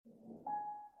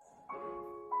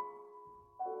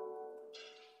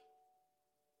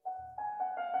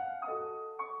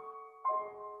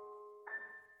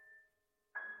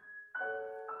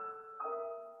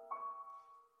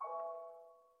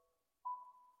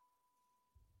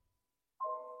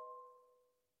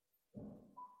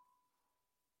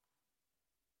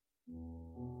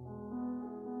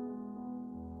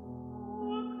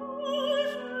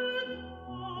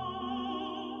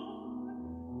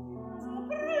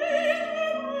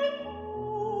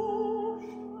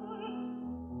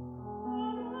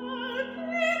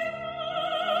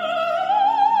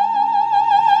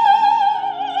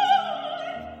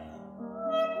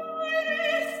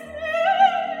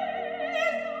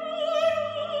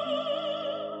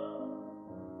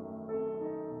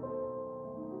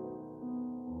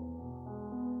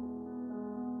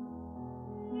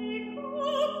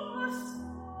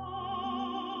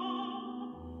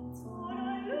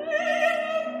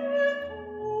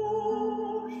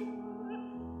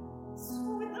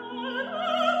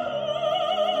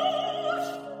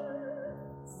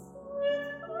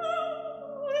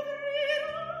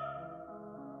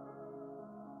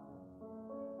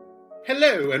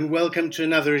Hello and welcome to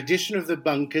another edition of the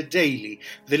Bunker Daily,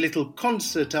 the little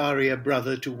concert aria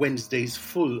brother to Wednesday's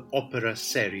full opera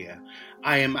seria.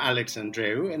 I am Alex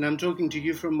Andreou and I'm talking to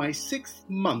you from my 6th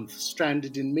month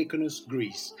stranded in Mykonos,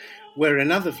 Greece, where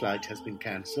another flight has been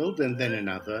cancelled and then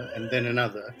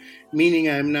another, meaning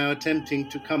I am now attempting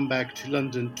to come back to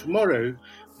London tomorrow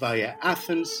via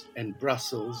Athens and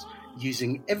Brussels,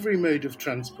 using every mode of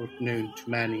transport known to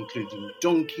man, including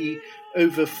donkey,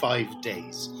 over 5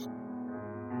 days.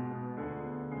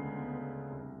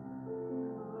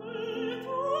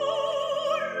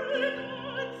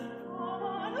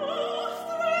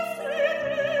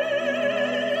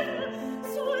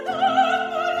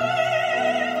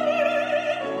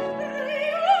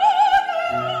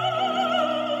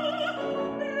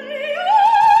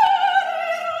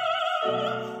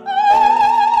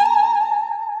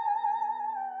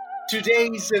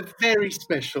 Today's a very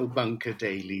special Bunker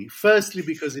Daily, firstly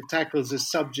because it tackles a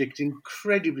subject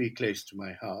incredibly close to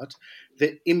my heart,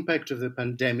 the impact of the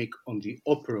pandemic on the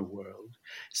opera world.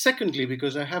 Secondly,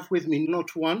 because I have with me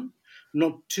not one,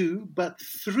 not two, but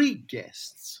three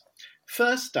guests.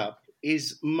 First up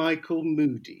is Michael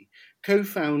Moody,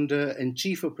 co-founder and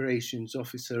chief operations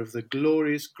officer of the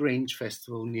glorious Grange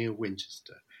Festival near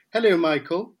Winchester. Hello,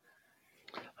 Michael.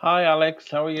 Hi, Alex.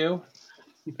 How are you?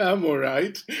 I'm all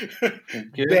right.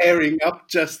 Bearing up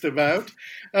just about.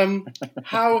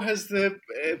 How has the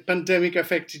pandemic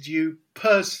affected you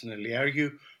personally? Are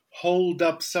you holed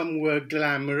up somewhere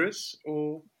glamorous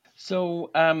or? So,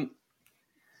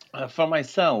 for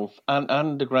myself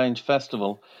and the Grange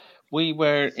Festival, we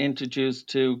were introduced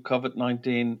to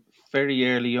COVID-19 very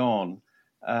early on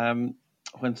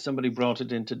when somebody brought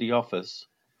it into the office.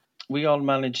 We all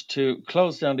managed to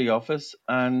close down the office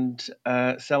and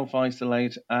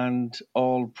self-isolate, and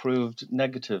all proved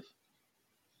negative.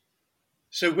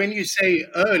 So when you say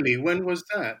early, when was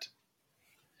that?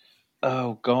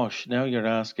 Oh, gosh, now you're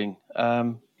asking.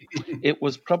 It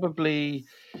was probably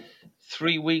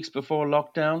 3 weeks before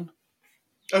lockdown.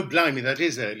 Oh, blimey, that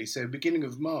is early. So beginning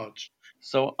of March.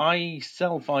 So I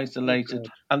self-isolated,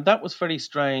 and that was very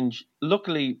strange.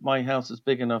 Luckily, my house is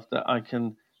big enough that I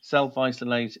can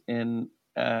self-isolate in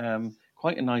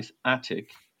quite a nice attic.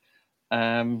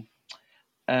 But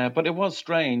it was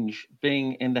strange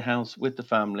being in the house with the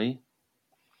family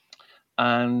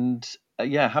and,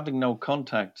 having no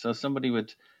contact. So somebody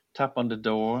would tap on the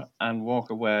door and walk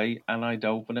away, and I'd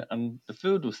open it, and the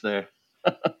food was there.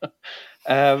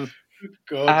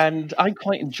 And I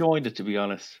quite enjoyed it, to be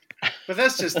honest. But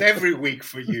that's just every week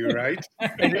for you, right?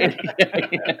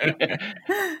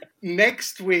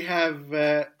 Next, we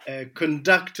have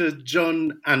conductor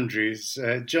John Andrews.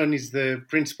 John is the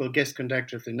principal guest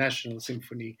conductor of the National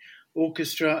Symphony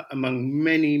Orchestra, among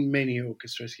many, many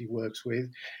orchestras he works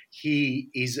with.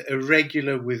 He is a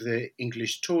regular with the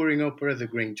English Touring Opera, the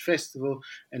Grange Festival,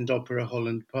 and Opera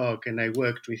Holland Park, and I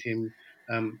worked with him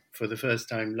for the first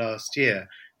time last year.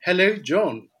 Hello,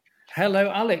 John. Hello,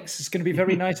 Alex. It's going to be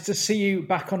very nice to see you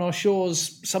back on our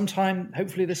shores sometime,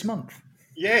 hopefully this month.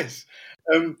 Yes.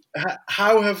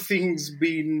 How have things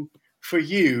been for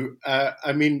you?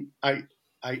 I'm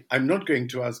not going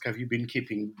to ask, have you been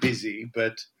keeping busy,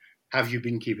 but have you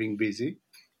been keeping busy?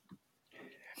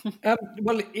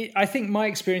 I think my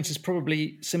experience is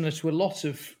probably similar to a lot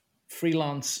of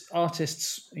freelance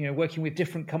artists, working with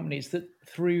different companies, that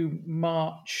through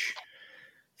March,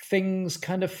 things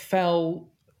kind of fell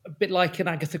a bit like an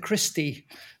Agatha Christie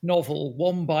novel.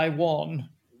 One by one,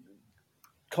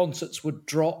 concerts would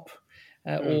drop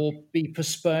or be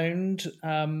postponed.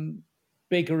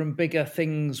 Bigger and bigger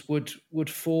things would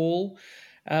fall,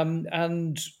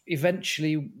 and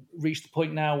eventually reach the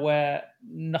point now where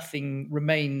nothing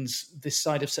remains this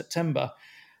side of September.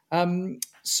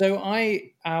 So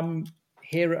I am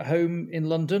here at home in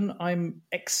London. I'm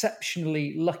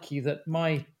exceptionally lucky that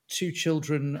my two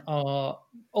children are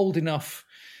old enough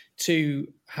to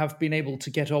have been able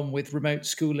to get on with remote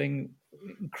schooling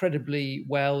incredibly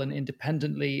well and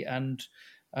independently and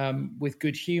with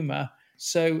good humour.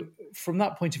 So from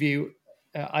that point of view,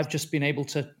 I've just been able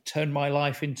to turn my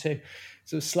life into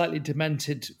a slightly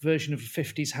demented version of a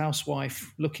 50s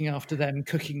housewife, looking after them,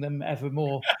 cooking them ever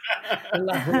more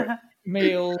elaborate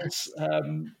meals.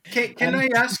 Can I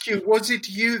ask you, was it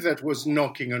you that was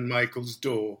knocking on Michael's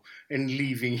door and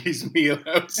leaving his meal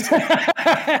outside?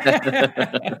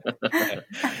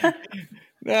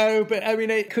 No, but I mean,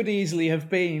 it could easily have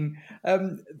been.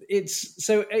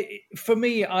 For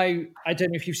me, I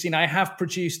don't know if you've seen, I have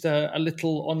produced a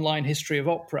little online history of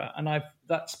opera, and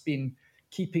that's been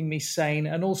keeping me sane.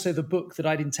 And also the book that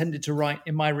I'd intended to write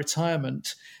in my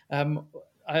retirement,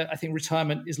 I think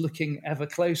retirement is looking ever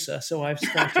closer. So I've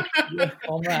started to work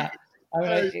on that.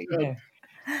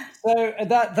 So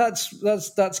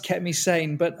that's kept me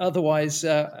sane, but otherwise,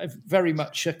 very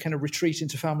much a kind of retreat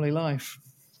into family life.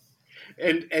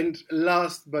 And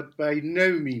last but by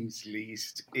no means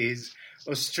least is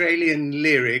Australian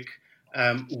lyric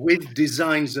with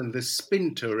designs on the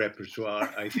Spinto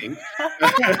repertoire, I think.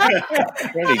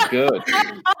 Very good.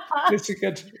 It's a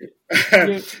good.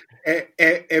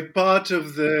 A part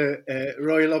of the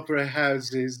Royal Opera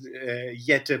House's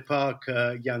Jette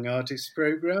Parker Young Artist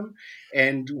Programme,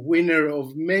 and winner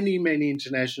of many, many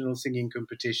international singing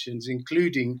competitions,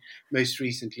 including most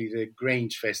recently the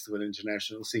Grange Festival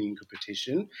International Singing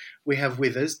Competition. We have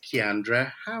with us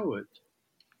Kiandra Howard.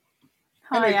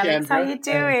 Hi, Hello, Alex. Kiandra. How are you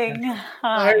doing?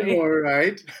 Hi. I'm all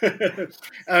right.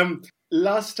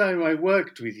 Last time I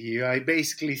worked with you, I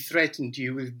basically threatened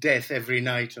you with death every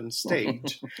night on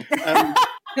stage.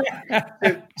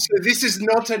 So this is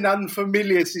not an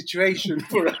unfamiliar situation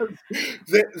for us.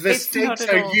 The stakes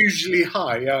are usually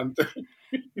high, aren't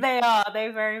they? They are. They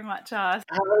very much are.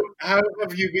 How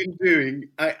have you been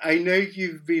doing? I know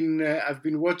you've been. I've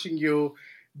been watching your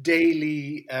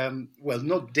daily, well,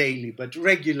 not daily, but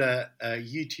regular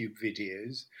YouTube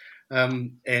videos,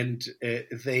 and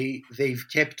they've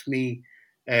kept me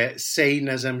sane,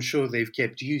 as I'm sure they've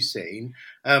kept you sane.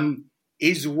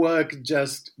 Is work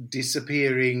just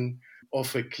disappearing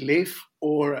off a cliff,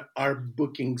 or are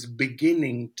bookings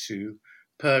beginning to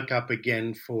perk up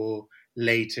again for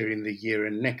later in the year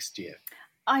and next year?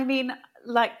 I mean,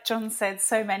 like John said,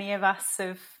 so many of us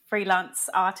of freelance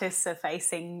artists are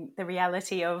facing the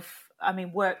reality of,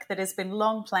 work that has been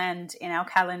long planned in our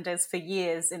calendars for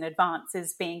years in advance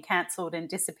is being cancelled and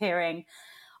disappearing.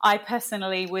 I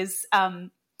personally was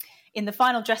in the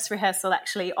final dress rehearsal,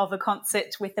 actually, of a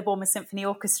concert with the Bournemouth Symphony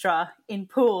Orchestra in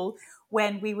Poole,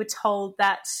 when we were told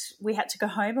that we had to go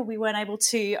home and we weren't able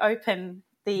to open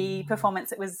the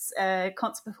performance. It was a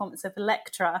concert performance of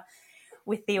Electra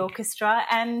with the orchestra,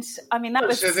 and that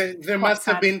was so there must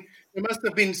have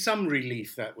been some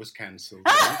relief that was cancelled.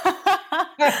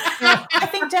 I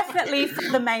think definitely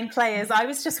for the main players. I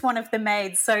was just one of the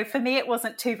maids, so for me it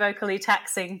wasn't too vocally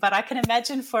taxing, but I can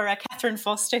imagine for Catherine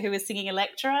Foster, who was singing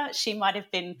Electra, she might have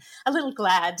been a little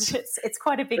glad. It's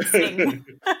quite a big sing.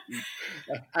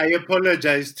 I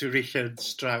apologize to Richard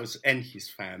Strauss and his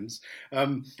fans.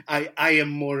 I am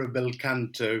more a bel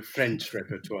canto French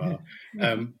repertoire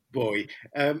boy.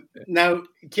 Now,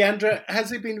 Kiandra,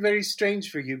 has it been very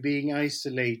strange for you being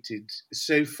isolated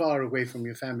so far away from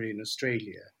your family in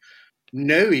Australia,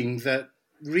 knowing that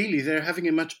really they're having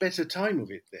a much better time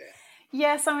of it there?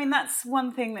 Yes, that's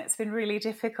one thing that's been really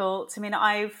difficult.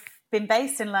 I've been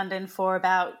based in London for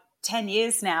about 10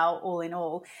 years now, all in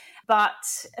all,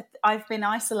 but I've been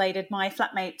isolated. My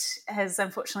flatmate has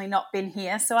unfortunately not been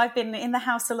here, so I've been in the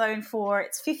house alone for,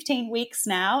 it's 15 weeks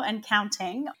now and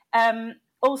counting.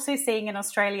 Also seeing in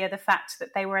Australia the fact that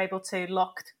they were able to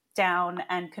lock down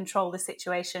and control the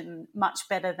situation much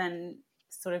better than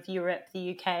sort of Europe,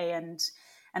 the UK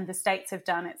and the States have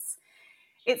done.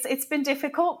 It's been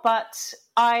difficult, but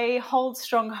I hold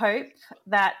strong hope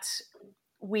that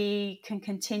we can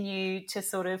continue to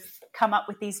sort of come up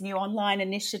with these new online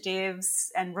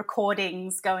initiatives and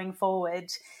recordings going forward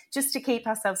just to keep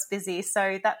ourselves busy. So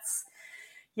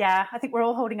I think we're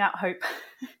all holding out hope.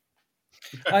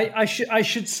 I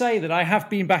should say that I have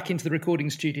been back into the recording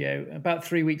studio about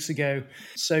 3 weeks ago.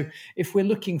 So if we're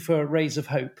looking for rays of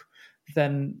hope,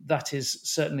 then that is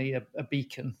certainly a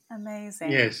beacon.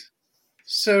 Amazing. Yes.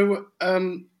 So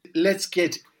let's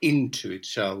get into it,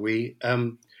 shall we?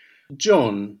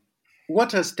 John,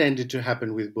 what has tended to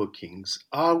happen with bookings?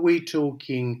 Are we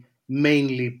talking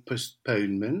mainly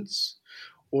postponements,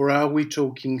 or are we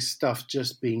talking stuff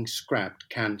just being scrapped,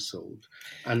 cancelled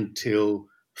until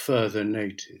further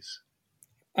notice?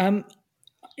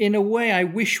 In a way, I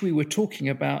wish we were talking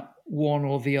about one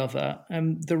or the other.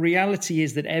 The reality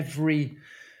is that every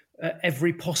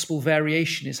possible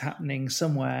variation is happening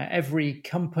somewhere. Every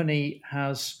company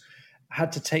has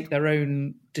had to take their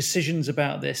own decisions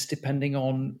about this, depending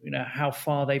on how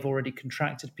far they've already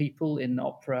contracted people in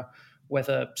opera,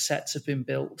 whether sets have been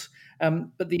built.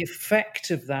 But the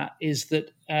effect of that is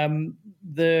that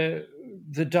the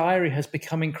diary has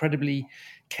become incredibly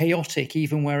chaotic,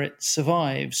 even where it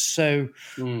survives. So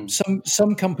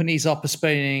some companies are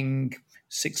postponing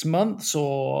 6 months,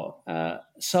 or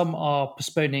some are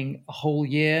postponing a whole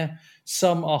year.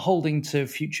 Some are holding to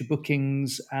future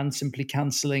bookings and simply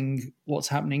cancelling what's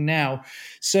happening now.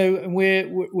 So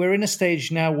we're in a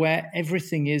stage now where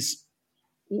everything is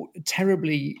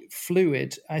terribly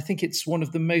fluid. I think it's one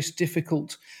of the most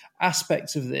difficult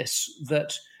aspects of this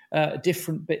that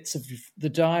different bits of the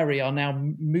diary are now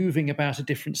moving about at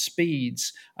different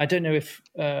speeds. I don't know if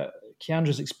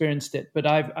Keandra's experienced it, but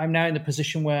I'm now in the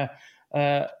position where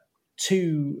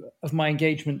two of my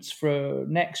engagements for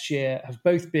next year have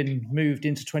both been moved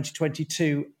into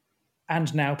 2022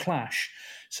 and now clash.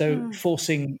 So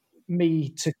forcing me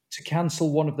to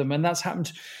cancel one of them. And that's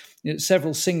happened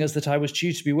several singers that I was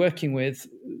due to be working with.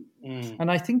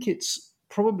 And I think it's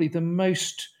probably the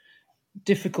most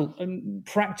difficult, and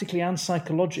practically and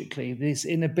psychologically, this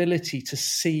inability to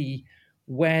see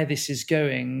where this is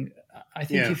going. I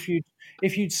think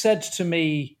if you'd said to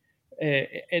me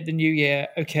at the new year,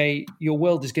 okay, your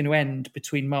world is going to end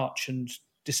between March and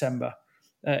December,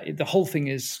 the whole thing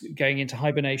is going into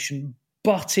hibernation,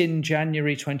 but in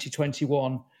January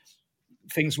 2021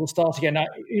 things will start again. I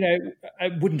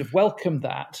wouldn't have welcomed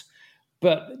that,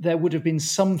 but there would have been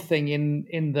something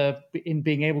in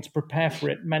being able to prepare for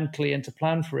it mentally and to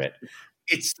plan for it.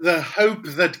 It's the hope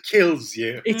that kills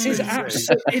you. It is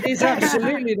absolutely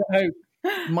the hope.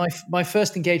 My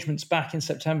first engagement's back in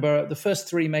September. The first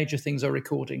three major things are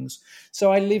recordings.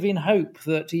 So I live in hope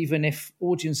that even if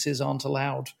audiences aren't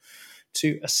allowed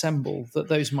to assemble, that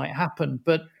those might happen.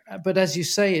 But as you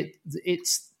say,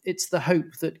 it's the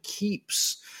hope that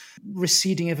keeps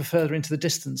receding ever further into the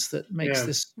distance that makes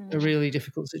this a really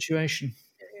difficult situation.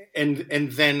 And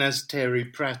then, as Terry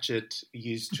Pratchett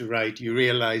used to write, you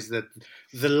realize that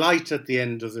the light at the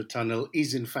end of the tunnel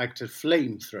is in fact a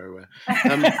flamethrower.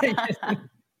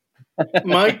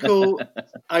 Michael,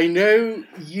 I know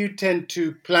you tend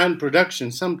to plan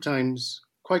production sometimes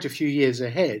quite a few years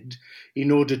ahead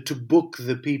in order to book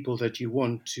the people that you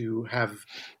want to have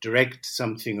direct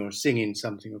something or sing in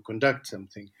something or conduct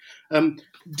something.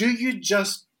 Do you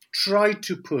just try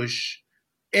to push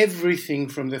everything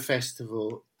from the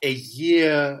festival a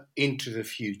year into the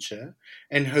future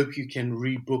and hope you can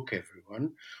rebook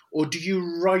everyone? Or do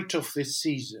you write off this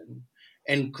season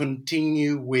and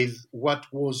continue with what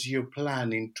was your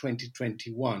plan in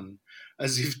 2021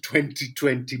 as if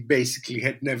 2020 basically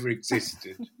had never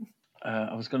existed?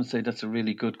 I was going to say that's a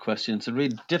really good question. It's a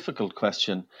really difficult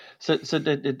question. So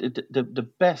the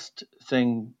best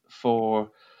thing for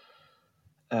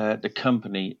the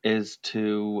company is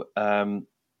to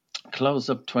close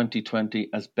up 2020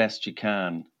 as best you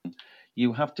can.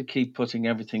 You have to keep putting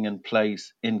everything in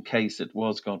place in case it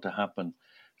was going to happen.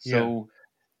 So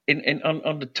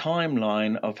on the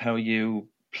timeline of how you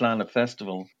plan a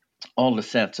festival, all the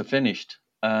sets are finished.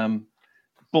 But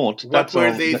what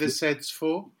were they the sets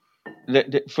for?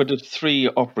 For the three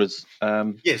operas.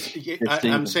 Yes,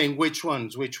 I'm saying which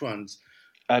ones?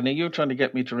 Now you're trying to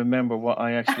get me to remember what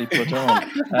I actually put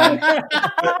on.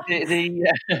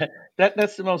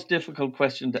 That's the most difficult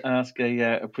question to ask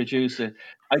a producer.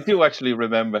 I do actually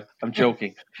remember. I'm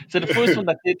joking. So the first one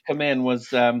that did come in was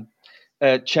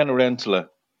Cenerentola.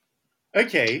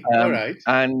 Okay, all right.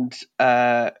 And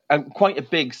quite a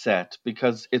big set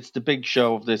because it's the big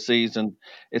show of this season.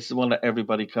 It's the one that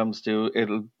everybody comes to.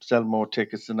 It'll sell more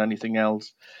tickets than anything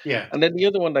else. Yeah. And then the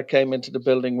other one that came into the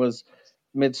building was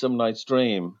Midsummer Night's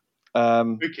Dream.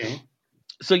 Okay.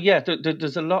 So yeah,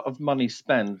 there's a lot of money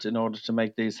spent in order to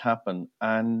make these happen.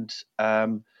 And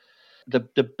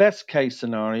the best case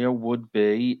scenario would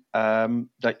be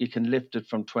that you can lift it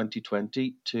from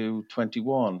 2020 to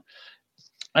 21.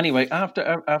 Anyway,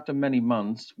 after many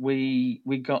months, we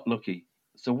got lucky.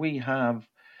 So we have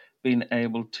been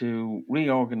able to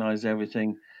reorganize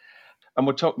everything, and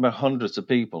we're talking about hundreds of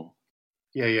people.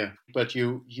 Yeah. But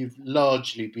you've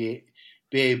largely be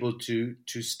able to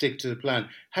stick to the plan.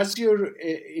 Has your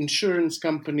insurance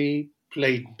company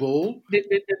played ball?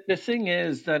 The thing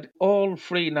is that all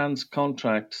freelance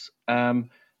contracts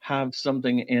have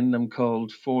something in them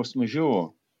called force majeure.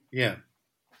 Yeah.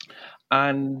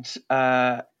 And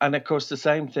of course, the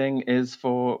same thing is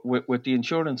with the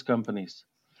insurance companies.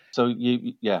 So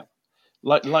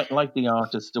like the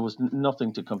artist, there was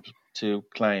nothing to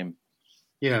claim.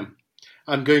 Yeah,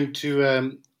 I'm going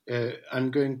to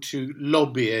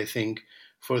lobby, I think,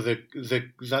 for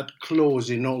that clause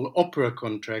in all opera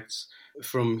contracts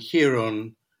from here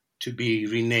on to be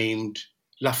renamed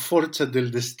La Forza del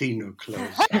Destino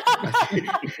clause.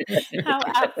 How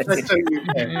apt. That's only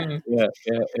fair. Yeah.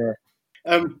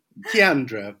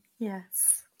 Keandra.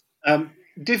 Yes.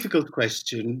 Difficult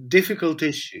question, difficult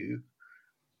issue.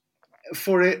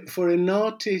 For an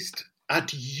artist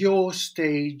at your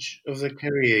stage of the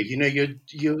career,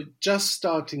 you're just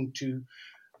starting to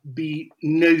be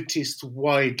noticed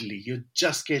widely. You're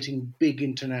just getting big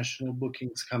international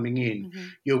bookings coming in. Mm-hmm.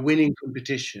 You're winning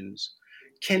competitions.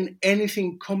 Can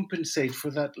anything compensate for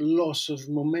that loss of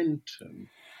momentum?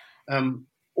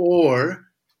 Or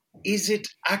is it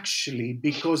actually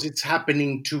because it's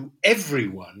happening to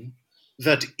everyone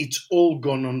that it's all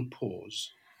gone on pause?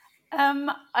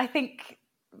 I think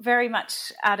very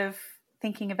much out of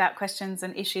thinking about questions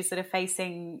and issues that are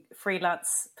facing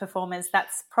freelance performers,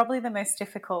 that's probably the most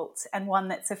difficult and one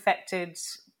that's affected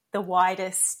the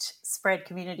widest spread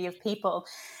community of people.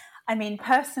 I mean,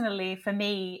 personally, for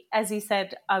me, as you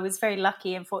said, I was very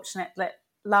lucky and fortunate that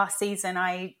last season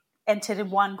I entered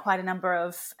and won quite a number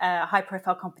of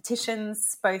high-profile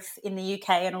competitions, both in the UK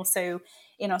and also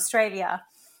in Australia.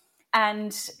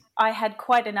 And I had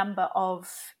quite a number of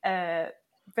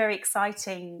very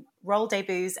exciting role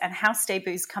debuts and house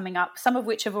debuts coming up, some of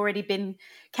which have already been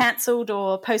cancelled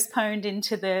or postponed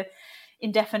into the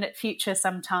indefinite future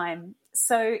sometime.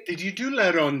 So did you do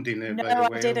La Rondine, no, by the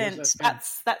way? I didn't.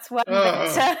 That's one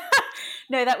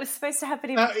no, that was supposed to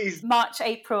happen in March,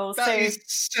 April.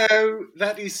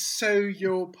 That is so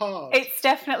your part. It's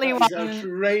definitely that one. Is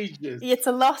outrageous. It's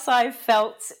a loss I've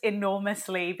felt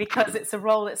enormously because it's a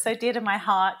role that's so dear to my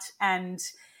heart, and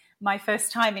my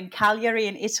first time in Cagliari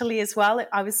in Italy as well.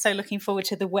 I was so looking forward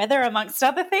to the weather, amongst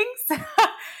other things.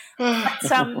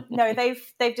 But no,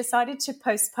 they've decided to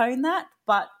postpone that.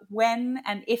 But when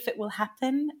and if it will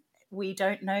happen, we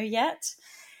don't know yet.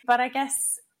 But I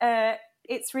guess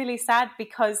it's really sad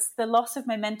because the loss of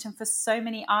momentum for so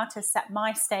many artists at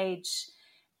my stage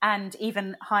and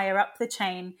even higher up the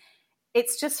chain,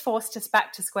 it's just forced us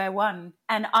back to square one.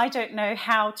 And I don't know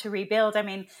how to rebuild. I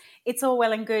mean, it's all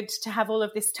well and good to have all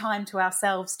of this time to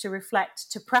ourselves to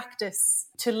reflect, to practice,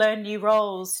 to learn new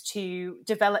roles, to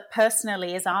develop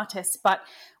personally as artists. But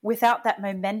without that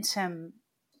momentum,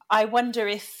 I wonder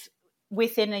if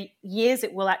within years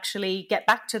it will actually get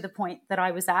back to the point that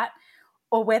I was at,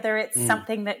 or whether it's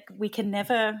something that we can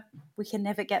never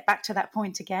get back to that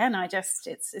point again.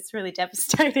 It's really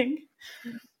devastating.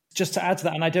 Just to add to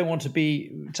that, and I don't want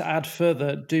to add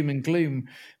further doom and gloom,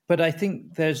 but I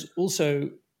think there's also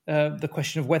the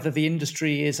question of whether the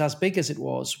industry is as big as it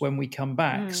was when we come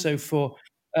back. So for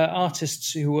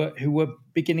artists who were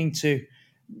beginning to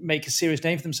make a serious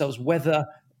name for themselves, whether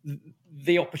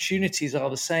the opportunities are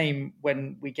the same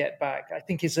when we get back, I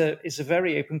think is a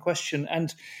very open question.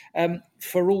 And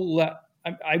for all that,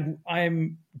 I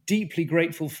am deeply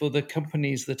grateful for the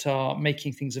companies that are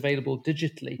making things available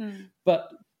digitally, but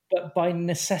by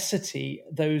necessity,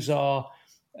 those are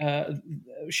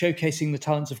showcasing the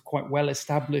talents of quite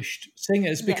well-established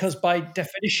singers, because by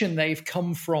definition, they've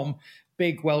come from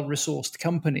big, well-resourced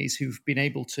companies who've been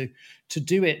able to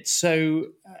do it. So,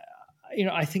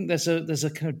 I think there's a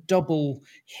kind of double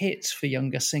hit for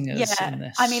younger singers in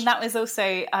this. I mean, that was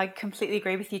also, I completely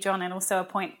agree with you, John, and also a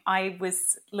point I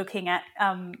was looking at,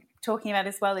 talking about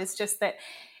as well, is just that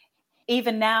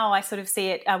even now I sort of see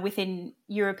it within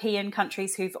European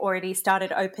countries who've already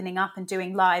started opening up and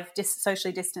doing live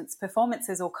socially distanced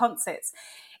performances or concerts.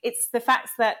 It's the fact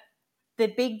that the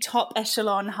big top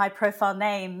echelon high profile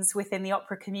names within the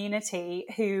opera community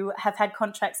who have had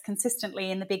contracts consistently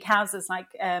in the big houses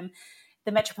like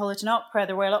the Metropolitan Opera,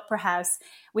 the Royal Opera House,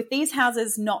 with these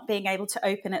houses not being able to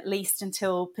open at least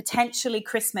until potentially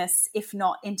Christmas, if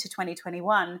not into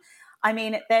 2021. I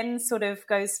mean, it then sort of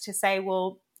goes to say,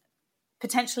 well,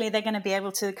 potentially they're going to be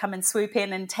able to come and swoop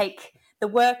in and take the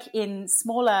work in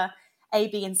smaller A,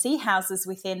 B, and C houses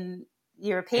within the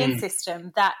European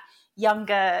system that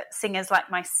younger singers like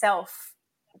myself,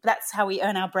 that's how we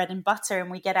earn our bread and butter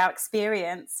and we get our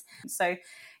experience. So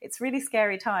it's really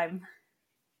scary time.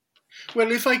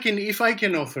 Well, if I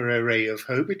can offer a ray of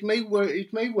hope, it may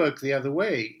work the other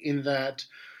way, in that,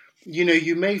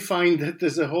 you may find that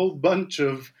there's a whole bunch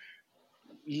of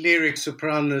lyric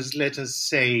sopranos, let us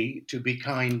say, to be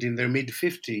kind, in their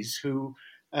mid-50s, who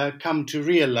come to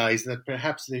realize that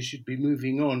perhaps they should be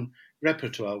moving on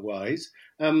repertoire-wise.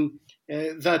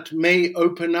 That may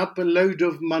open up a load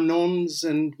of Manons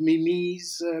and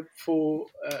Mimis for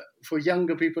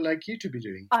younger people like you to be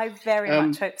doing. I very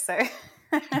much hope so.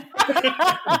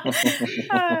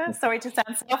 Sorry to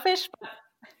sound selfish.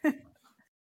 But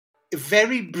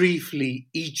very briefly,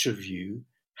 each of you,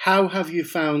 how have you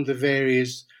found the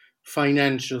various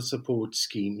financial support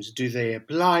schemes? Do they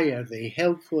apply? Are they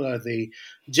helpful? Are they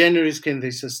generous? Can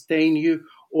they sustain you?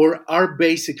 Or are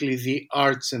basically the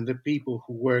arts and the people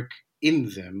who work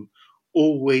in them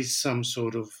always some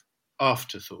sort of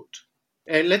afterthought?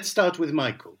 Let's start with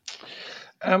Michael.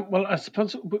 Well, I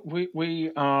suppose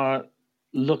we are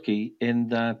lucky in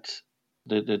that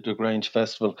the Grange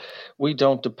Festival, we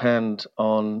don't depend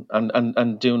on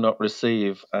and do not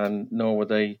receive, and nor will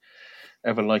they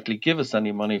ever likely give us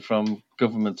any money from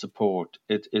government support.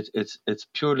 It's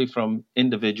purely from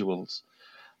individuals.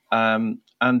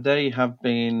 and they have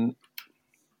been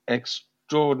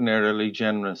extraordinarily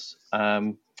generous,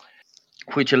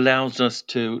 which allows us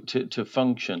to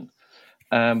function.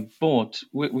 But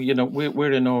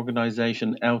we're an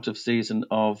organisation out of season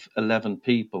of 11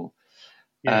 people,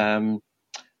 and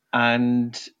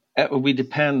we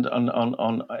depend on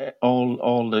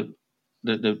all the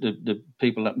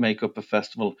people that make up a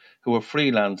festival who are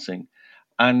freelancing,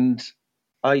 and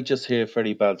I just hear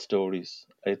very bad stories.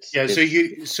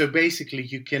 So basically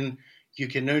you can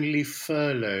only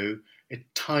furlough a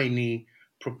tiny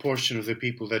proportion of the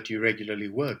people that you regularly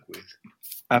work with.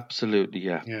 Absolutely,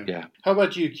 yeah. How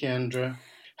about you, Kendra?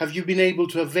 Have you been able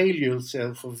to avail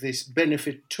yourself of this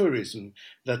benefit tourism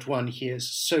that one hears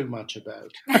so much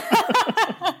about?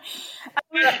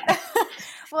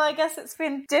 Well, I guess it's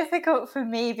been difficult for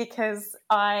me because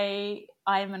I'm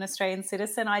an Australian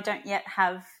citizen. I don't yet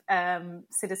have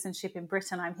citizenship in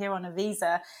Britain. I'm here on a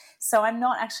visa. So I'm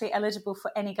not actually eligible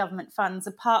for any government funds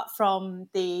apart from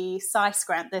the SICE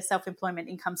grant, the Self-Employment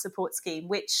Income Support Scheme,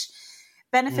 which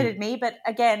benefited me. But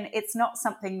again, it's not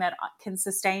something that can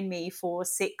sustain me for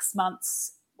 6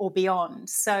 months or beyond.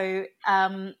 So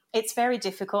it's very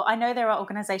difficult. I know there are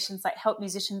organisations like Help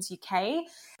Musicians UK.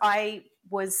 I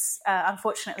was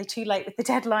unfortunately too late with the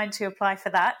deadline to apply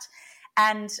for that.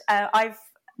 And I've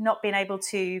not been able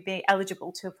to be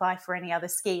eligible to apply for any other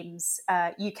schemes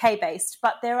UK-based.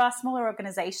 But there are smaller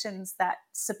organisations that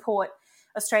support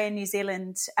Australian, New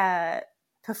Zealand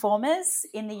performers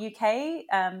in the UK,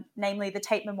 namely the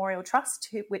Tate Memorial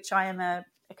Trust, which I am a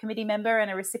committee member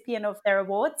and a recipient of their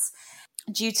awards.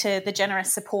 Due to the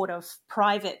generous support of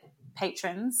private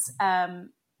patrons,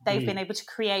 they've been able to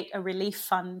create a relief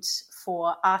fund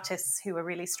for artists who are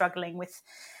really struggling with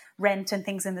rent and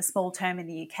things in the small term in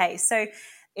the UK. So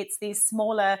it's these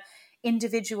smaller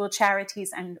individual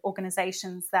charities and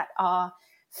organisations that are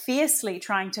fiercely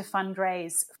trying to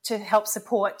fundraise to help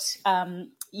support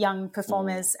young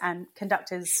performers and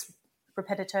conductors,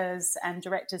 repetitors and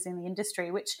directors in the industry,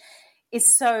 which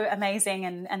is so amazing.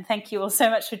 And thank you all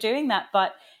so much for doing that.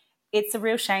 But it's a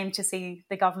real shame to see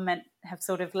the government have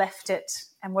sort of left it,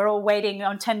 and we're all waiting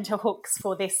on tenterhooks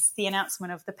for the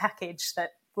announcement of the package that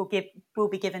will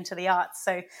be given to the arts.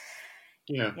 So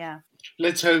yeah.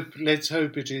 Let's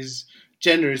hope it is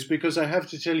generous, because I have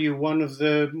to tell you, one of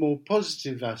the more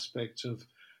positive aspects of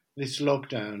this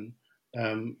lockdown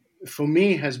for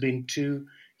me has been to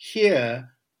hear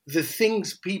the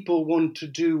things people want to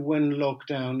do when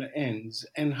lockdown ends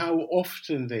and how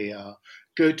often they are.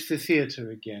 Go to the theatre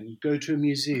again, go to a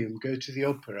museum, go to the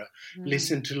opera,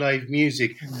 listen to live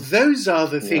music. Those are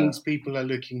the things people are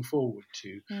looking forward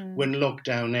to when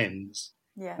lockdown ends.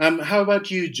 Yeah. How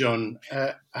about you, John?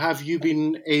 Have you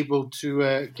been able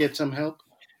to get some help?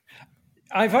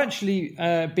 I've actually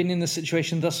been in the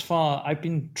situation thus far. I've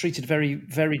been treated very,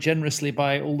 very generously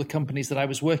by all the companies that I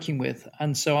was working with.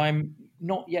 And so I'm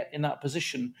not yet in that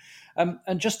position.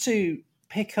 And just to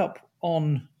pick up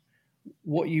on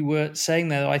what you were saying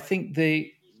there, I think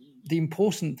the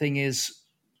important thing is,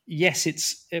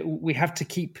 yes, we have to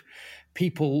keep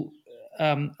people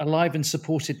alive and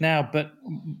supported now, but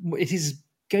it is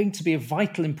going to be of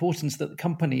vital importance that the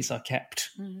companies are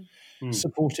kept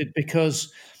supported,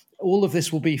 because all of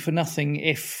this will be for nothing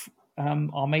if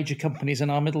our major companies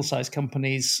and our middle-sized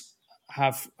companies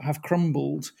have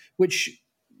crumbled, which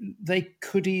they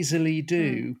could easily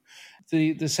do.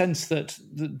 The sense that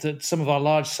some of our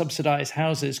large subsidised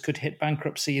houses could hit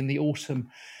bankruptcy in the autumn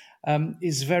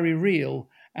is very real.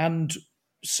 And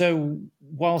so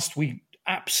whilst we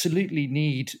absolutely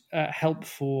need help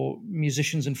for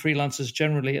musicians and freelancers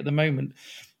generally at the moment,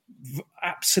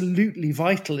 absolutely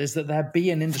vital is that there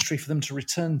be an industry for them to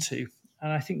return to.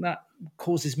 And I think that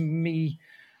causes me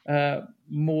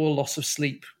more loss of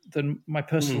sleep than my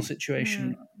personal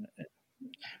situation.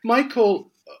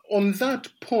 Michael, on that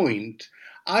point,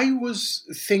 I was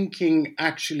thinking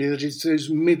actually that it's those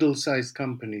middle-sized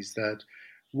companies that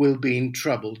will be in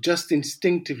trouble. Just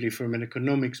instinctively from an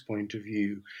economics point of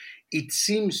view, it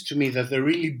seems to me that the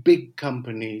really big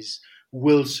companies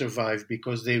will survive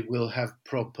because they will have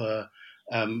proper,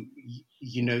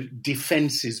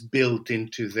 defenses built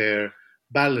into their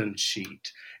balance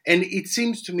sheet. And it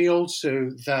seems to me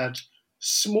also that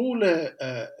smaller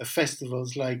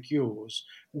festivals like yours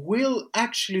will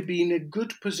actually be in a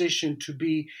good position to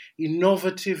be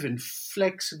innovative and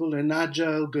flexible and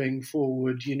agile going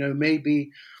forward, maybe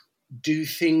do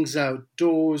things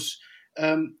outdoors.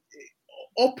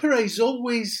 Opera is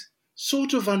always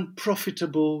sort of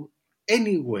unprofitable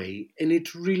anyway, and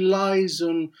it relies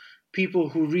on people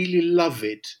who really love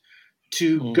it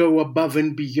to go above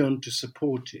and beyond to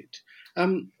support it.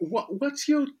 What's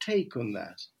your take on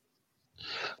that?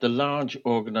 The large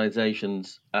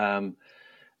organisations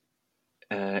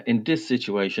in this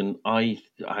situation, I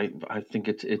think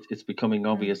it's becoming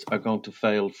obvious, are going to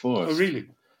fail Oh, first. really?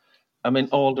 I mean,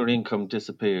 all their income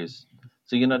disappears.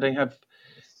 So, they have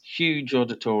huge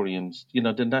auditoriums.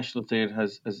 The National Theatre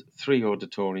has 3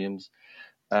 auditoriums.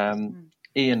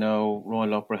 E&O,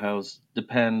 Royal Opera House,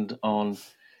 depend on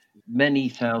many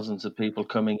thousands of people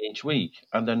coming each week,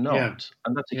 and they're Yeah, not.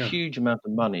 And that's a yeah. huge amount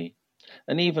of money.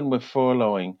 And even with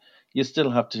furloughing, you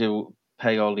still have to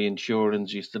pay all the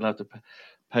insurance, you still have to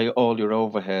pay all your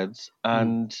overheads.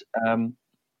 And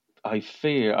I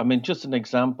fear, I mean, just an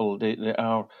example,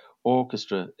 our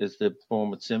orchestra is the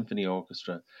Bournemouth Symphony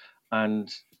Orchestra.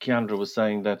 And Keandra was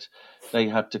saying that they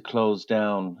had to close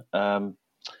down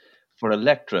for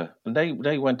Electra. And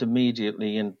they went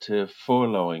immediately into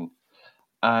furloughing.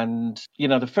 And,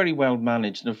 they're very well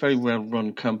managed, they're a very well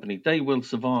run company. They will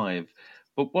survive.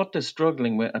 But what they're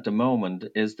struggling with at the moment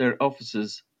is their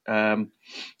offices are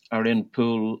in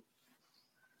Poole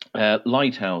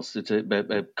Lighthouse. It's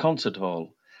a concert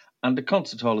hall. And the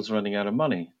concert hall is running out of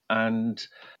money. And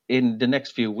in the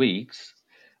next few weeks,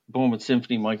 Bournemouth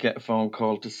Symphony might get a phone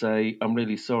call to say, I'm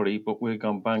really sorry, but we're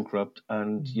gone bankrupt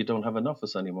and you don't have an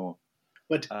office anymore.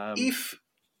 But if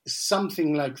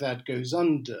something like that goes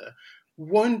under,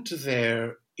 won't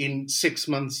there in 6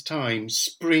 months' time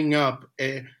spring up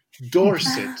a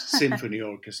Dorset Symphony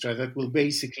Orchestra that will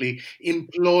basically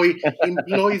employ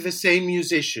the same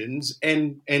musicians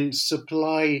and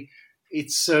supply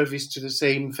its service to the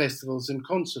same festivals and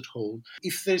concert hall?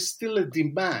 If there's still a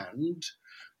demand,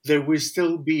 there will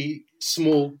still be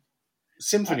small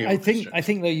symphony orchestras. I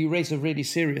think that you raise a really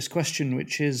serious question,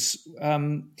 which is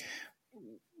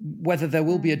whether there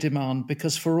will be a demand,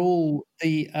 because for all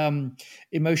the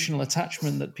emotional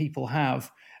attachment that people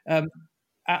have,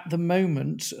 at the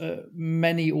moment,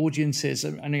 many audiences,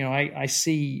 and I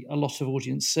see a lot of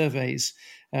audience surveys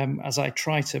as I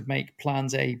try to make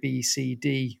plans A, B, C,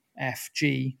 D, F,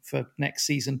 G for next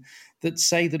season, that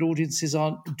say that audiences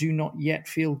do not yet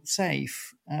feel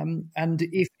safe. And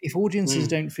if audiences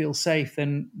don't feel safe,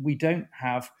 then we don't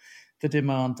have the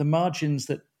demand. The margins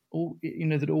that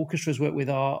that orchestras work with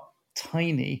are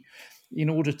tiny. In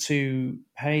order to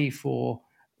pay for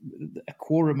a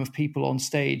quorum of people on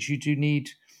stage, you do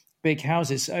need big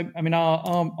houses. I mean,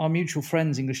 our mutual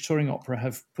friends, English Touring Opera,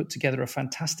 have put together a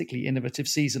fantastically innovative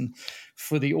season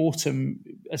for the autumn,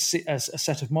 a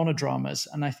set of monodramas,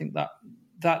 and I think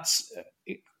that's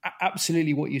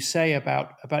absolutely what you say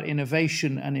about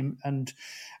innovation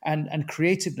and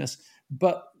creativeness.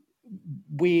 But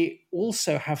we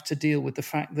also have to deal with the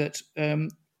fact that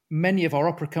many of our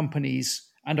opera companies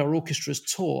and our orchestras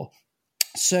tour.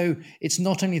 So it's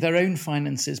not only their own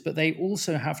finances, but they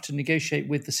also have to negotiate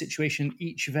with the situation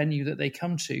each venue that they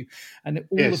come to. And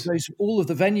all of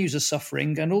the venues are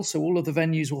suffering, and also all of the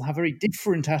venues will have very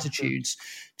different attitudes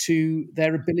to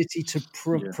their ability to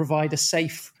provide a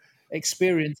safe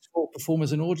experience for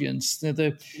performers and audience.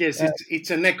 It's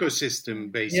an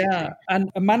ecosystem, basically. Yeah, and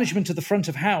a management of the front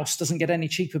of house doesn't get any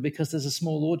cheaper because there's a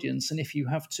small audience, and if you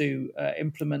have to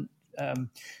implement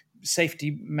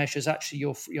safety measures, actually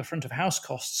your front of house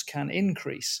costs can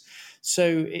increase.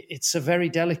 So it's a very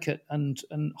delicate and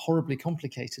horribly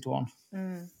complicated one.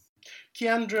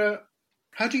 Keandra,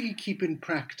 how do you keep in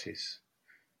practice?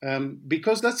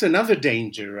 Because that's another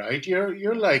danger, right?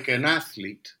 You're like an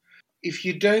athlete. If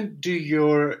you don't do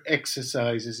your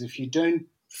exercises, if you don't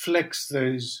flex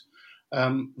those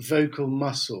vocal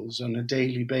muscles on a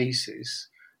daily basis,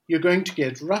 you're going to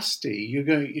get rusty.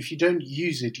 If you don't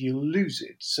use it, you'll lose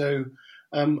it. So,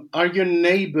 are your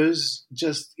neighbours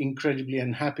just incredibly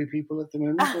unhappy people at the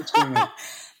moment? What's going on?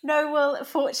 No, well,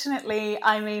 fortunately,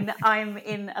 I mean, I'm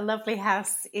in a lovely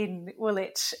house in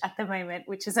Woolwich at the moment,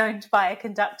 which is owned by a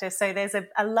conductor. So there's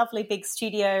a lovely big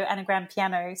studio and a grand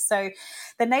piano. So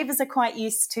the neighbours are quite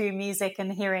used to music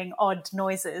and hearing odd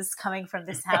noises coming from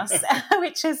this house,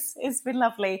 which has been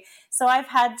lovely. So I've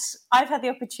had the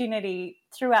opportunity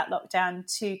throughout lockdown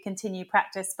to continue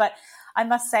practice. But I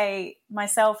must say,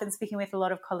 myself and speaking with a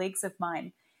lot of colleagues of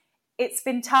mine, it's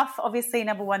been tough, obviously,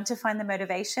 number one, to find the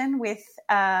motivation with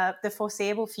the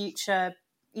foreseeable future,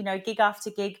 gig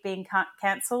after gig being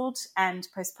cancelled and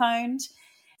postponed.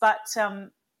 But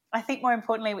I think more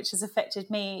importantly, which has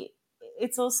affected me,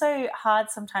 it's also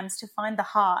hard sometimes to find the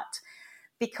heart,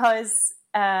 because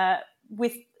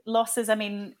with losses, I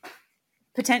mean,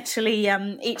 potentially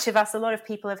each of us, a lot of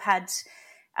people have had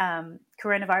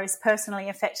coronavirus personally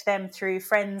affect them through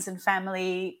friends and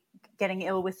family getting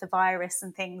ill with the virus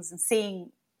and things, and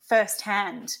seeing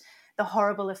firsthand the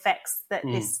horrible effects that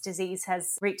this disease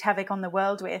has wreaked havoc on the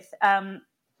world with.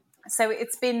 So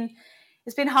it's been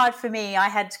it's been hard for me. I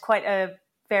had quite a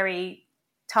very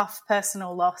tough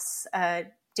personal loss. A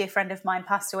dear friend of mine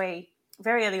passed away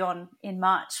very early on in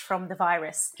March from the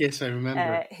virus. Yes, I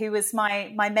remember. Who was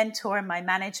my mentor and my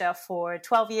manager for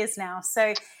 12 years now.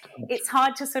 So it's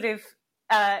hard to sort of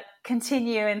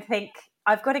continue and think,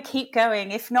 I've got to keep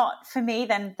going. If not for me,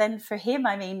 then for him.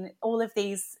 I mean, all of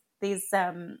these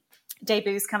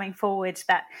debuts coming forward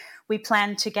that we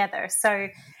planned together. So,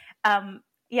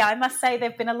 I must say there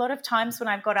have been a lot of times when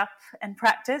I've got up and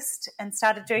practiced and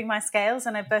started doing my scales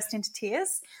and I burst into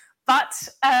tears. But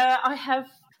I have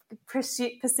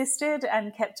persisted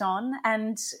and kept on.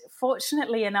 And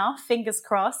fortunately enough, fingers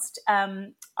crossed,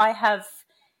 I have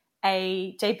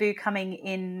a debut coming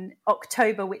in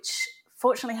October, which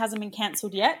fortunately hasn't been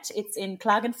cancelled yet. It's in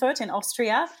Klagenfurt in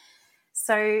Austria.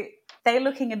 So they're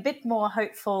looking a bit more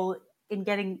hopeful in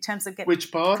terms of getting...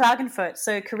 Which part? Klagenfurt.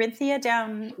 So Carinthia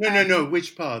down... No.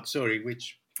 Which part? Sorry,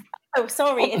 which... Oh,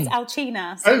 sorry. It's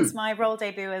Alcina. So it's my role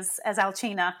debut as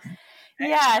Alcina.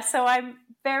 Yeah, so I'm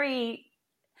very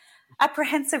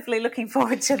apprehensively looking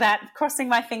forward to that, crossing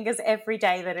my fingers every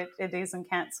day that it isn't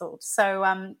cancelled. So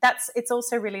it's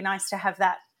also really nice to have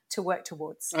that to work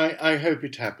towards. I hope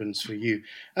it happens for you.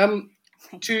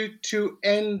 To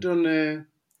end on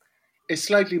a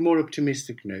slightly more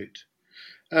optimistic note,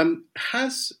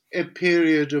 has a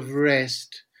period of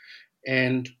rest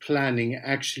and planning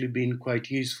actually been quite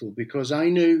useful? Because I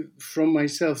know from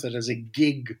myself that as a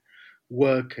gig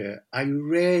worker, I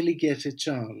rarely get a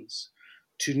chance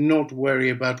to not worry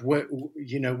about what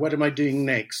am I doing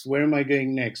next? Where am I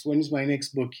going next? When is my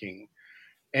next booking?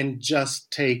 And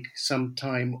just take some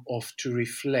time off to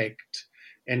reflect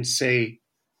and say,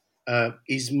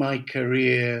 is my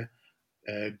career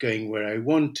going where I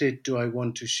want it? Do I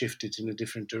want to shift it in a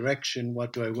different direction?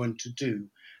 What do I want to do?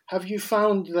 Have you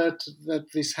found that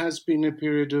this has been a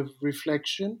period of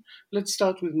reflection? Let's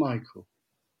start with Michael.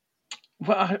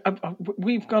 Well,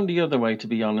 we've gone the other way, to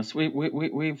be honest.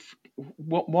 We've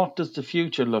what does the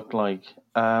future look like?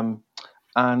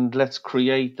 And let's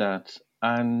create that.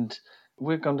 And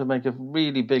we're going to make a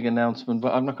really big announcement,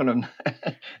 but I'm not going to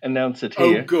announce it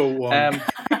here. Oh, go on.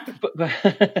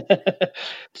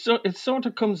 So it sort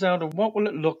of comes out of what will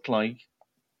it look like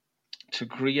to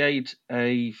create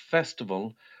a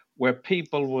festival where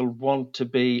people will want to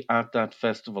be at that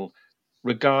festival,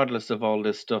 regardless of all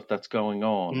this stuff that's going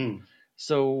on.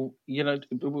 So,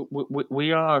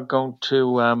 we are going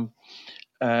to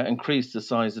increase the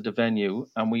size of the venue,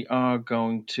 and we are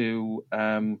going to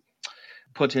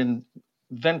put in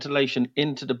ventilation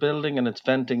into the building, and it's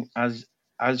venting as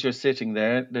you're sitting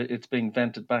there. It's being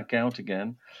vented back out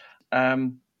again.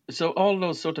 So all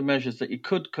those sort of measures that you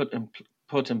could put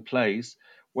in place,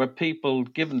 where people,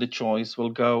 given the choice,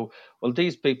 will go, well,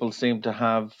 these people seem to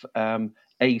have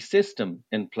a system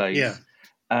in place,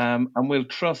 and we'll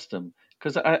trust them.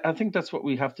 Because I think that's what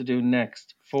we have to do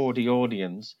next for the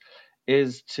audience,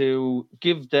 is to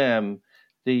give them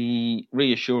the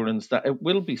reassurance that it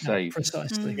will be safe.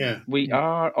 Precisely. We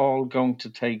are all going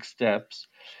to take steps.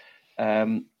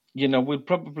 We'll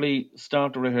probably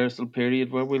start a rehearsal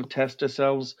period where we'll test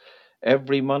ourselves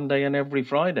every Monday and every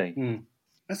Friday.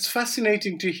 That's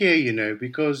fascinating to hear,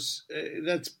 because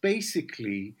that's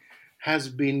basically has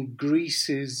been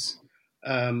Greece's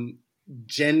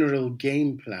general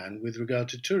game plan with regard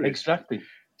to tourism. Exactly.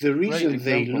 The reason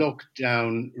they locked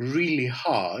down really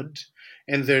hard,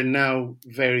 and they're now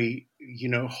very,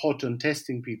 hot on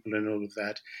testing people and all of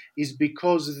that, is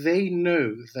because they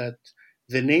know that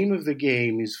the name of the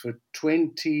game is for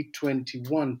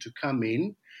 2021 to come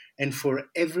in and for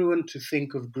everyone to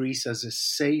think of Greece as a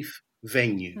safe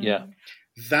venue. Yeah.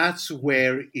 That's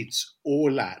where it's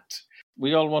all at.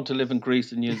 We all want to live in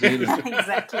Greece and New Zealand.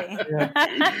 Exactly.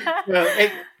 There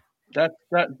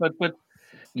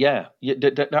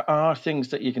are things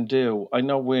that you can do. I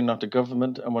know we're not the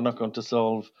government and we're not going to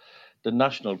solve the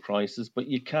national crisis, but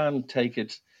you can take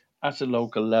it at a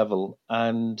local level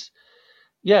and,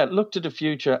 look to the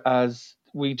future as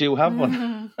we do have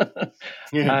one,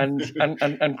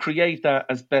 and create that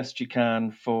as best you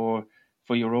can for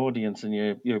your audience and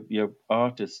your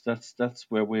artists. That's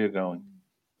where we're going.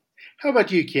 How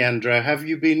about you, Kiandra? Have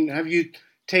you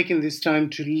taken this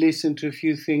time to listen to a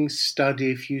few things,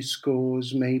 study a few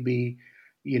scores, maybe,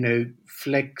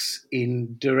 flex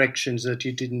in directions that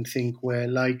you didn't think were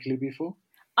likely before?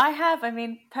 I have. I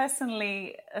mean,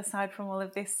 personally, aside from all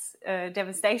of this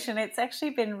devastation, it's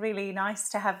actually been really nice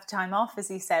to have time off,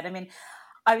 as you said. I mean,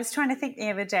 I was trying to think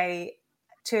the other day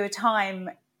to a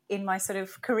time in my sort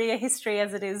of career history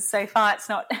as it is so far. It's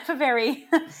not very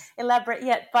elaborate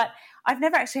yet, but I've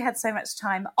never actually had so much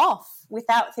time off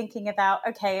without thinking about,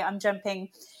 okay, I'm jumping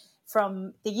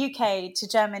from the UK to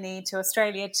Germany to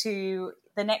Australia to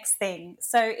the next thing.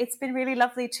 So it's been really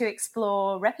lovely to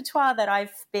explore repertoire that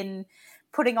I've been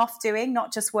putting off doing,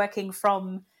 not just working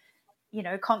from,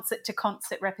 concert to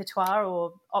concert repertoire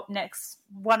or next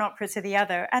one opera to the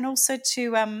other, and also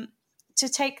to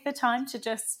take the time to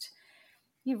just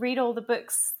you read all the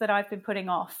books that I've been putting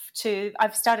off.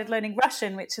 I've started learning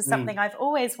Russian, which is something I've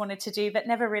always wanted to do but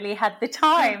never really had the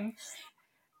time.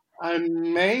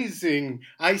 Amazing.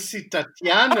 I see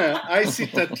Tatiana in I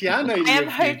am your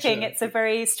hoping future. it's a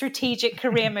very strategic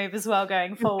career move as well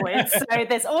going forward. So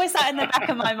there's always that in the back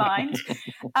of my mind.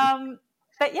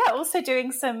 But yeah, also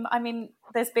doing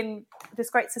there's been this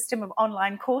great system of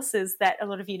online courses that a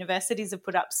lot of universities have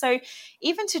put up. So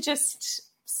even to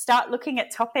just start looking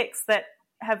at topics that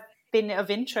have been of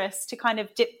interest, to kind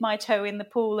of dip my toe in the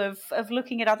pool of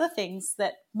looking at other things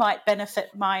that might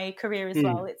benefit my career as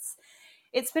well.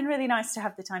 It's been really nice to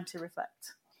have the time to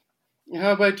reflect.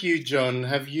 How about you, John?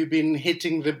 Have you been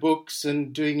hitting the books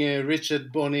and doing a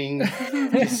Richard Bonning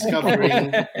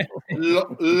discovering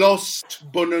lost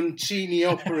Bononcini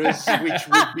operas, which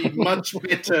would be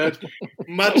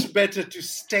much better to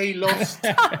stay lost?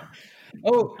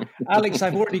 Oh, Alex,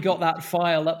 I've already got that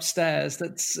file upstairs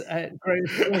that's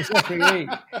grows every week.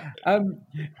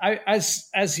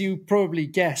 As you probably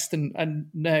guessed and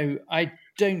know, I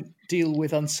don't deal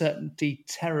with uncertainty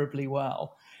terribly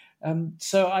well.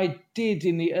 So I did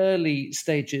in the early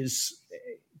stages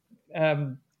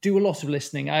do a lot of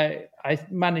listening. I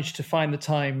managed to find the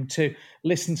time to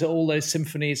listen to all those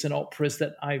symphonies and operas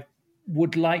that I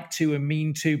would like to and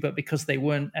mean to, but because they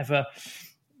weren't ever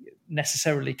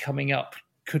necessarily coming up,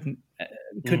 couldn't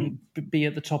be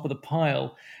at the top of the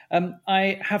pile.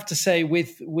 I have to say,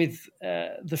 with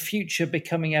the future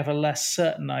becoming ever less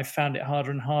certain, I found it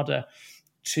harder and harder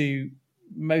to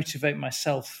motivate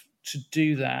myself to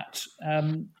do that.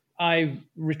 I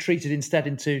retreated instead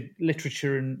into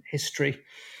literature and history,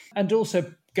 and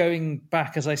also going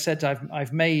back, as I said,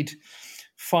 I've made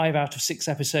 5 out of 6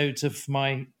 episodes of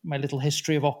my little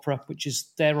history of opera, which is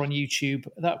there on YouTube.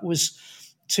 That was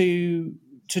to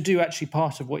do actually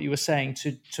part of what you were saying,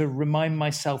 to remind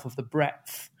myself of the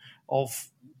breadth of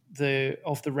the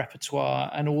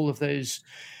repertoire and all of those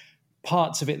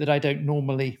parts of it that I don't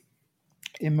normally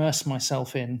immerse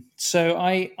myself in. So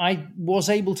I was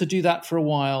able to do that for a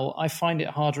while. I find it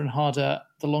harder and harder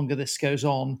the longer this goes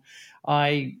on.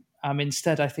 I am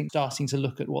instead, I think, starting to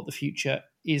look at what the future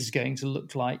is going to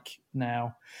look like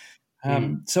now.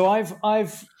 So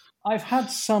I've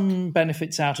had some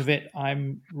benefits out of it.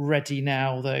 I'm ready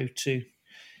now, though, to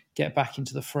get back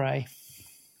into the fray.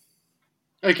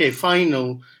 Okay,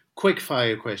 final quick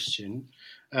fire question.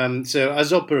 So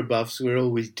as opera buffs, we're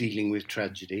always dealing with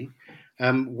tragedy.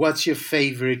 What's your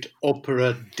favourite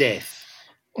opera death?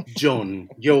 John,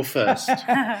 you're first.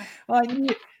 Well,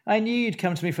 I knew you'd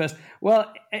come to me first.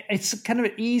 Well, it's kind of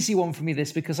an easy one for me,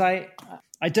 this, because I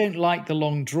don't like the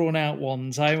long, drawn-out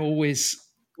ones. I always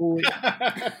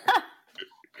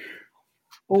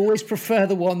prefer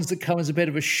the ones that come as a bit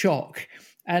of a shock.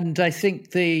 And I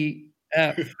think the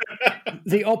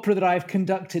opera that I've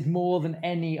conducted more than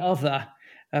any other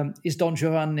is Don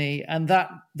Giovanni, and that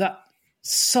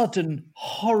sudden,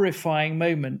 horrifying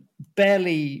moment,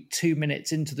 barely 2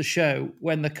 minutes into the show,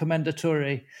 when the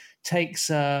Commendatore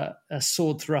takes a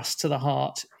sword thrust to the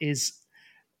heart, is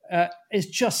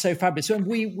just so fabulous. And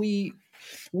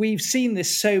we've seen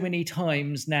this so many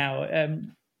times now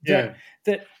that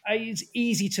it's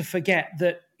easy to forget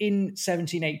that in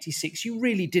 1786 you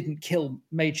really didn't kill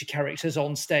major characters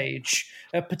on stage,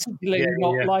 particularly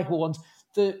not likable ones.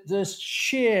 The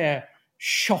sheer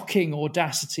shocking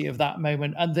audacity of that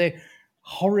moment and the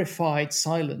horrified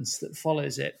silence that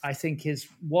follows it, I think, is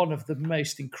one of the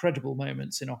most incredible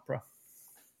moments in opera.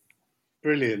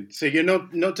 Brilliant. So you're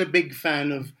not a big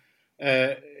fan of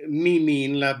Mimi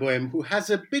in La Bohème, who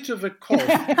has a bit of a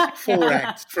cough 4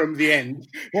 acts from the end.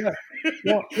 You're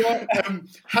not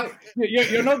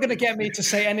going to get me to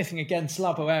say anything against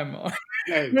La Bohème.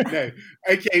 No.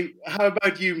 Okay, how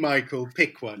about you, Michael?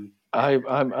 Pick one.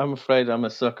 I'm afraid I'm a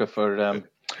sucker for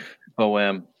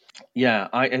Bohème. Yeah,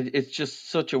 it's just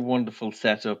such a wonderful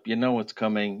setup. You know what's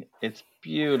coming. It's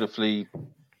beautifully,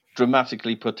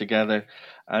 dramatically put together,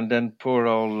 and then poor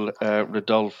old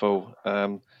Rodolfo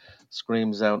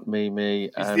screams out "Me."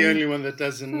 He's the only one that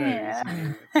doesn't know.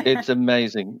 Yeah. It's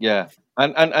amazing, yeah.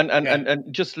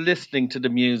 And just listening to the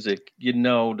music, you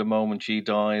know, the moment she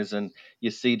dies, and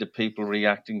you see the people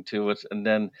reacting to it, and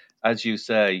then, as you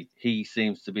say, he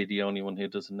seems to be the only one who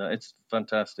doesn't know. It's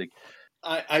fantastic.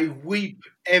 I weep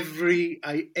every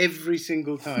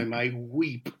single time. I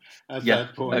weep at Yeah,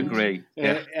 that point. agree.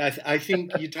 Yeah. I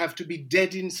think you'd have to be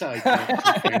dead inside, not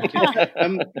to,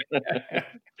 frankly.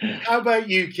 How about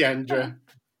you, Kiandra?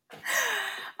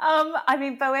 I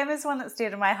mean, Bohème is one that's dear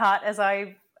to my heart as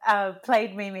I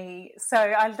played Mimi. So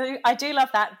I do love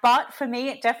that. But for me,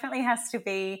 it definitely has to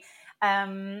be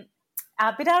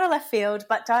a bit out of left field,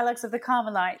 but Dialogues of the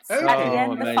Carmelites. Okay. At the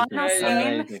end, the amazing. final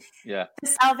scene, Amazing. Yeah. the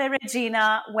Salve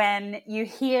Regina, when you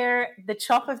hear the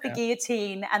chop of the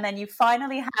guillotine, and then you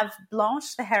finally have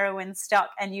Blanche, the heroine, stuck,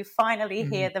 and you finally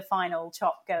hear the final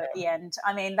chop go at the end.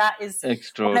 I mean, that is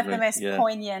one of the most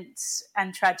poignant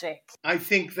and tragic. I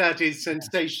think that is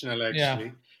sensational,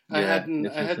 actually. Yeah. I hadn't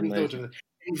thought of it.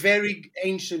 A very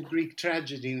ancient Greek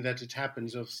tragedy in that it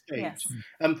happens off stage. Yes.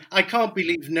 I can't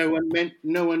believe no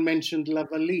one mentioned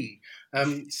Lavallée,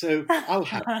 so I'll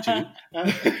have to.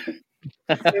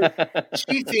 So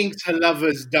she thinks her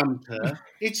lover's dumped her.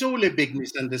 It's all a big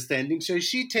misunderstanding. So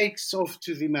she takes off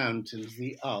to the mountains,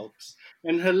 the Alps,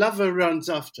 and her lover runs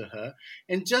after her.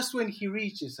 And just when he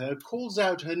reaches her, calls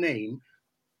out her name,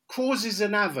 causes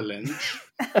an avalanche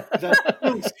that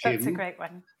kills him. That's a great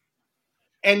one.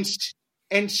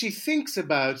 And she thinks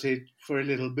about it for a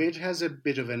little bit, has a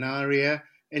bit of an aria,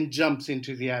 and jumps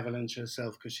into the avalanche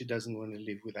herself because she doesn't want to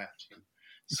live without him.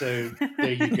 So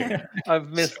there you go. I've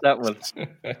missed that one.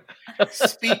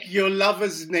 Speak your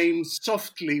lover's name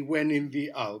softly when in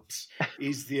the Alps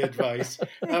is the advice.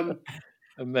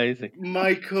 Amazing.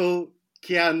 Michael,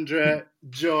 Kiandra,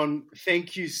 John,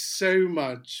 thank you so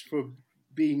much for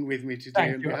being with me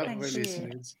today on behalf of our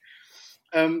listeners.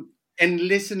 And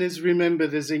listeners, remember,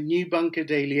 there's a new Bunker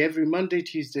Daily every Monday,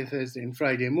 Tuesday, Thursday, and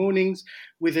Friday mornings,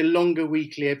 with a longer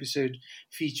weekly episode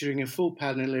featuring a full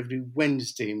panel every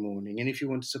Wednesday morning. And if you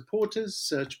want to support us,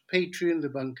 search Patreon, The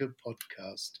Bunker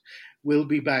Podcast. We'll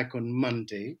be back on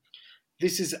Monday.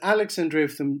 This is Alex Andreou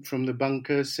from The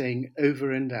Bunker saying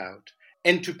over and out.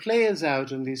 And to play us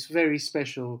out on this very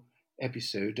special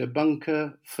episode, A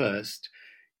Bunker First,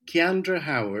 Kiandra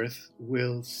Howarth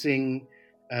will sing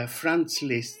Franz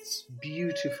Liszt's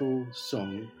beautiful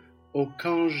song, Au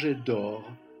Quand je dors,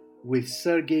 with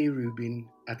Sergei Rubin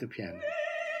at the piano.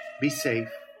 Be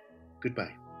safe.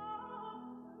 Goodbye.